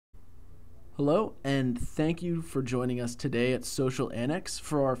Hello, and thank you for joining us today at Social Annex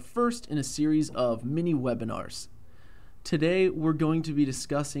for our first in a series of mini webinars. Today, we're going to be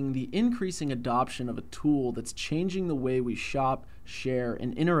discussing the increasing adoption of a tool that's changing the way we shop, share,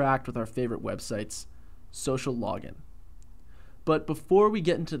 and interact with our favorite websites, social login. But before we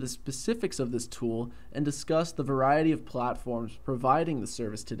get into the specifics of this tool and discuss the variety of platforms providing the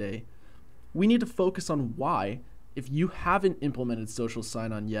service today, we need to focus on why, if you haven't implemented social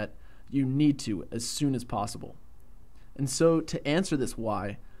sign-on yet, you need to as soon as possible. And so to answer this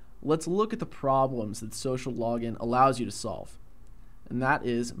why, let's look at the problems that social login allows you to solve. And that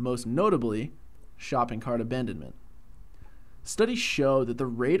is, most notably, shopping cart abandonment. Studies show that the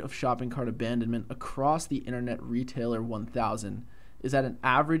rate of shopping cart abandonment across the Internet Retailer 1000 is at an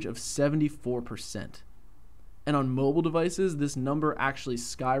average of 74%. And on mobile devices, this number actually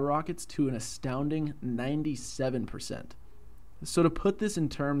skyrockets to an astounding 97%. So to put this in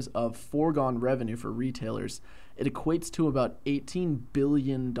terms of foregone revenue for retailers, it equates to about $18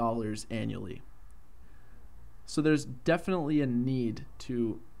 billion annually. So there's definitely a need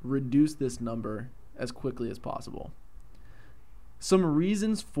to reduce this number as quickly as possible. Some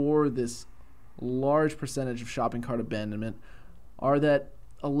reasons for this large percentage of shopping cart abandonment are that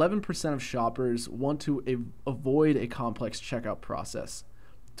 11% of shoppers want to avoid a complex checkout process.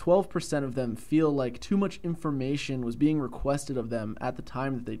 12% of them feel like too much information was being requested of them at the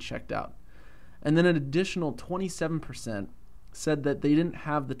time that they checked out. And then an additional 27% said that they didn't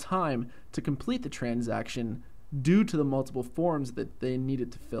have the time to complete the transaction due to the multiple forms that they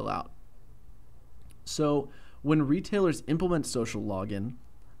needed to fill out. So when retailers implement social login,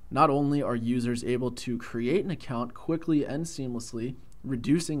 not only are users able to create an account quickly and seamlessly,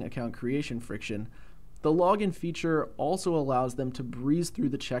 reducing account creation friction, the login feature also allows them to breeze through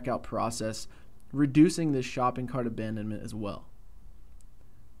the checkout process, reducing this shopping cart abandonment as well.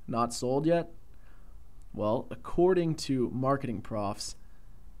 Not sold yet? Well, according to marketing profs,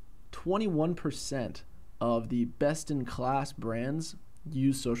 21% of the best-in-class brands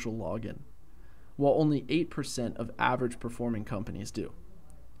use social login, while only 8% of average performing companies do.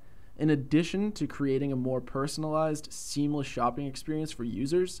 In addition to creating a more personalized, seamless shopping experience for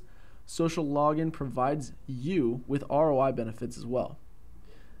users, social login provides you with ROI benefits as well,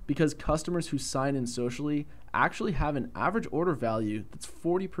 because customers who sign in socially actually have an average order value that's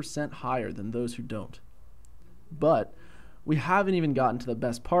 40% higher than those who don't. But we haven't even gotten to the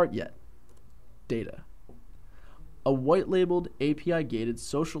best part yet: data. A white-labeled API-gated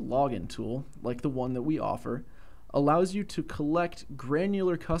social login tool, like the one that we offer, allows you to collect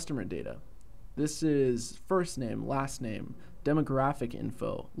granular customer data. This is first name, last name, demographic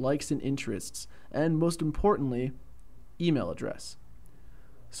info, likes and interests, and most importantly, email address.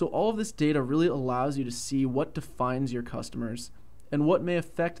 So all of this data really allows you to see what defines your customers and what may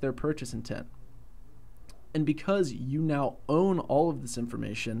affect their purchase intent. And because you now own all of this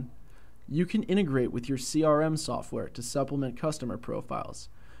information, you can integrate with your CRM software to supplement customer profiles.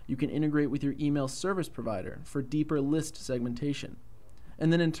 You can integrate with your email service provider for deeper list segmentation.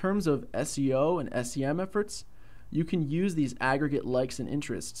 And then in terms of SEO and SEM efforts, you can use these aggregate likes and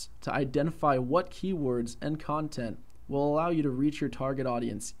interests to identify what keywords and content will allow you to reach your target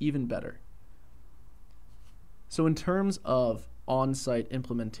audience even better. So in terms of on-site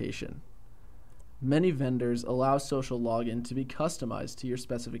implementation, many vendors allow social login to be customized to your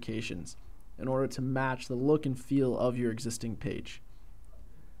specifications in order to match the look and feel of your existing page.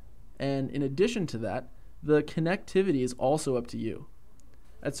 And in addition to that, the connectivity is also up to you.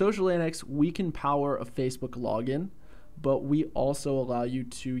 At Social Annex, we can power a Facebook login, but we also allow you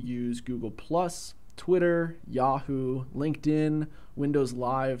to use Google+, Twitter, Yahoo, LinkedIn, Windows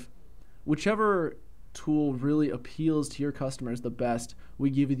Live. Whichever tool really appeals to your customers the best, we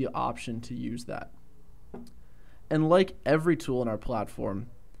give you the option to use that. And like every tool in our platform,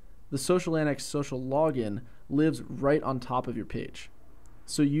 the Social Annex social login lives right on top of your page,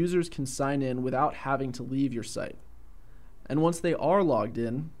 so users can sign in without having to leave your site. And once they are logged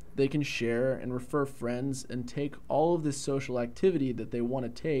in, they can share and refer friends and take all of this social activity that they want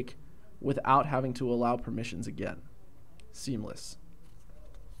to take without having to allow permissions again. Seamless.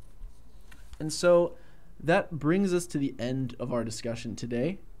 And so that brings us to the end of our discussion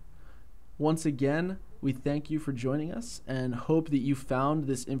today. Once again, we thank you for joining us and hope that you found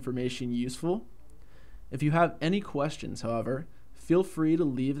this information useful. If you have any questions, however, feel free to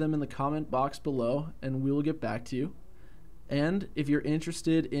leave them in the comment box below and we will get back to you. And if you're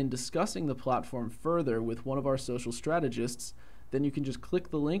interested in discussing the platform further with one of our social strategists, then you can just click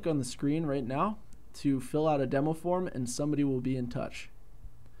the link on the screen right now to fill out a demo form and somebody will be in touch.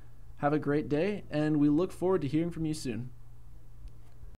 Have a great day, and we look forward to hearing from you soon.